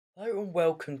Hello and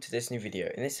welcome to this new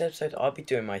video. In this episode I'll be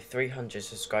doing my 300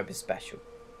 subscribers special.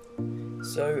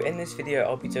 So in this video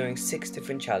I'll be doing 6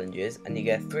 different challenges and you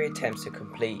get 3 attempts to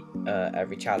complete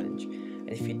every challenge.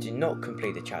 And if you do not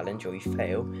complete the challenge or you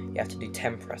fail, you have to do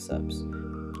 10 press ups.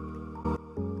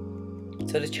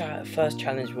 So the first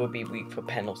challenge will be weak for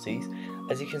penalties.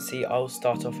 As you can see, I'll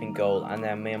start off in goal and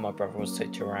then me and my brother will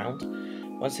switch around.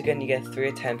 Once again you get 3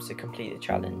 attempts to complete the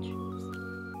challenge.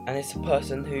 And it's the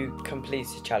person who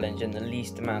completes the challenge in the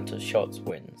least amount of shots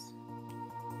wins.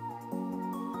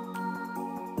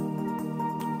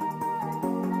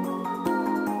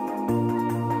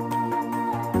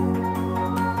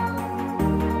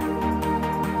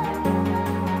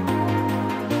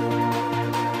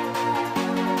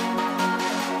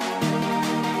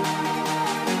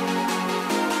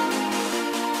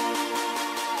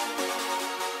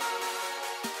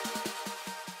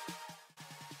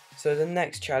 So the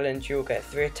next challenge, you'll get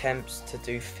 3 attempts to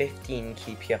do 15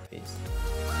 keepy uppies.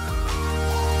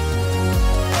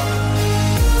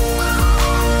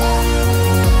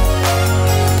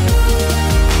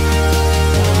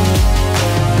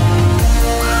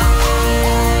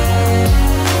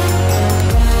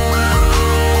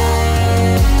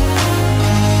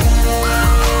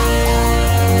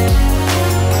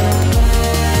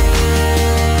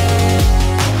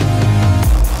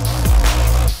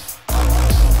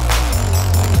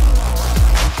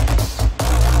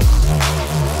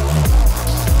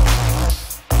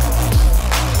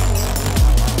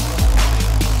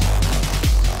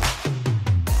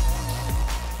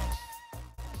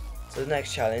 So the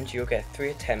next challenge, you'll get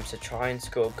 3 attempts to try and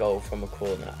score a goal from a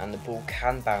corner and the ball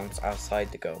can bounce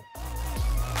outside the goal.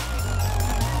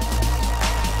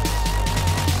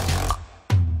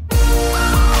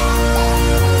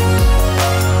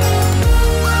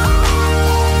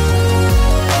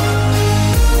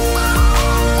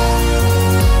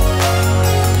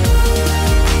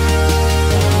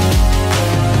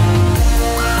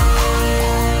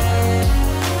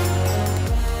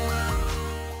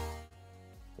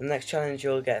 The next challenge,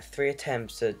 you'll get 3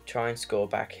 attempts to try and score a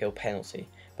backheel penalty,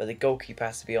 but the goalkeeper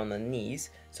has to be on their knees,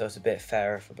 so it's a bit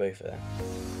fairer for both of them.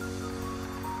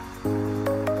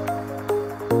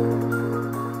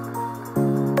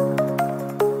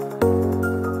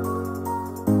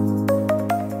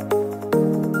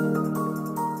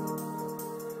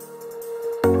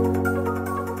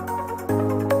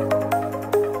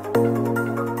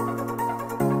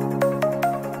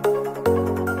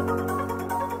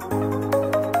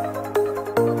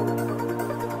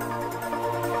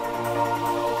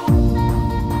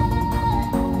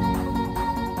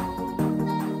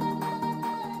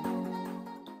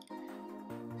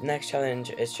 The next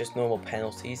challenge is just normal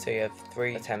penalties, so you have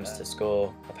 3 attempts to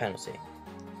score a penalty.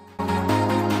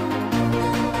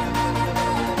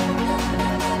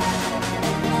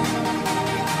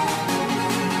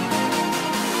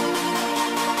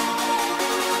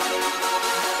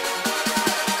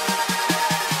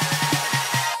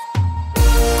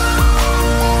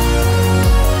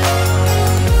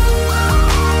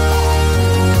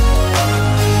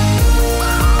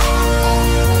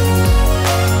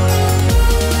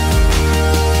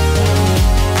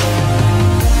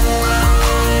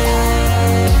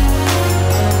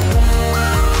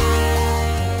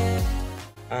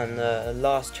 And the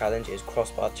last challenge is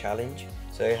crossbar challenge,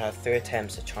 so you have 3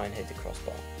 attempts to try and hit the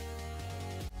crossbar.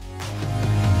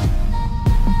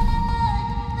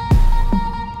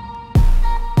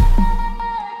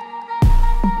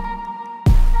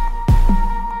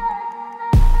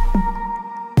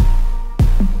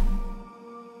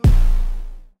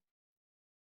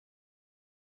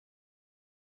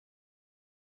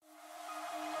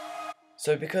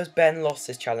 So because Ben lost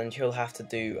this challenge, he'll have to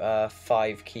do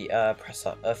 50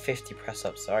 press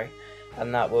ups,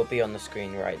 and that will be on the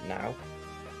screen right now.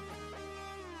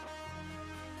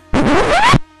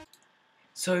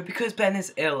 So because Ben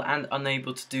is ill and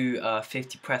unable to do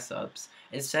 50 press ups,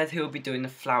 instead he'll be doing the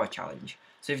flour challenge.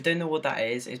 So if you don't know what that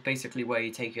is, it's basically where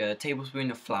you take a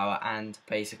tablespoon of flour and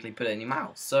basically put it in your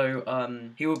mouth. So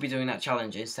he will be doing that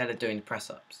challenge instead of doing the press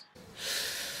ups.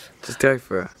 Just go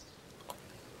for it.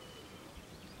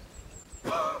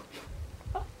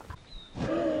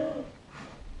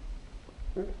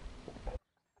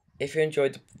 If you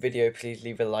enjoyed the video, please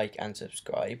leave a like and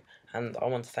subscribe, and I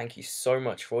want to thank you so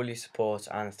much for all your support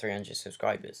and 300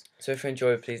 subscribers. So if you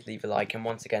enjoyed, please leave a like, and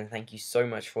once again thank you so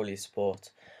much for all your support.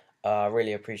 I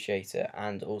really appreciate it,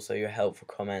 and also your helpful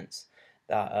comments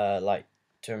that like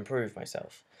to improve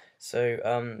myself.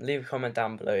 So leave a comment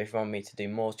down below if you want me to do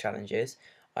more challenges.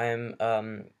 I am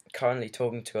currently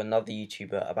talking to another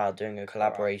YouTuber about doing a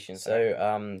collaboration,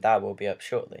 so that will be up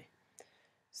shortly.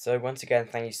 So once again,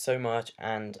 thank you so much,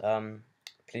 and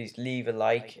please leave a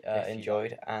like,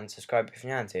 enjoyed, and subscribe if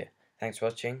you're new here. Thanks for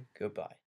watching. Goodbye.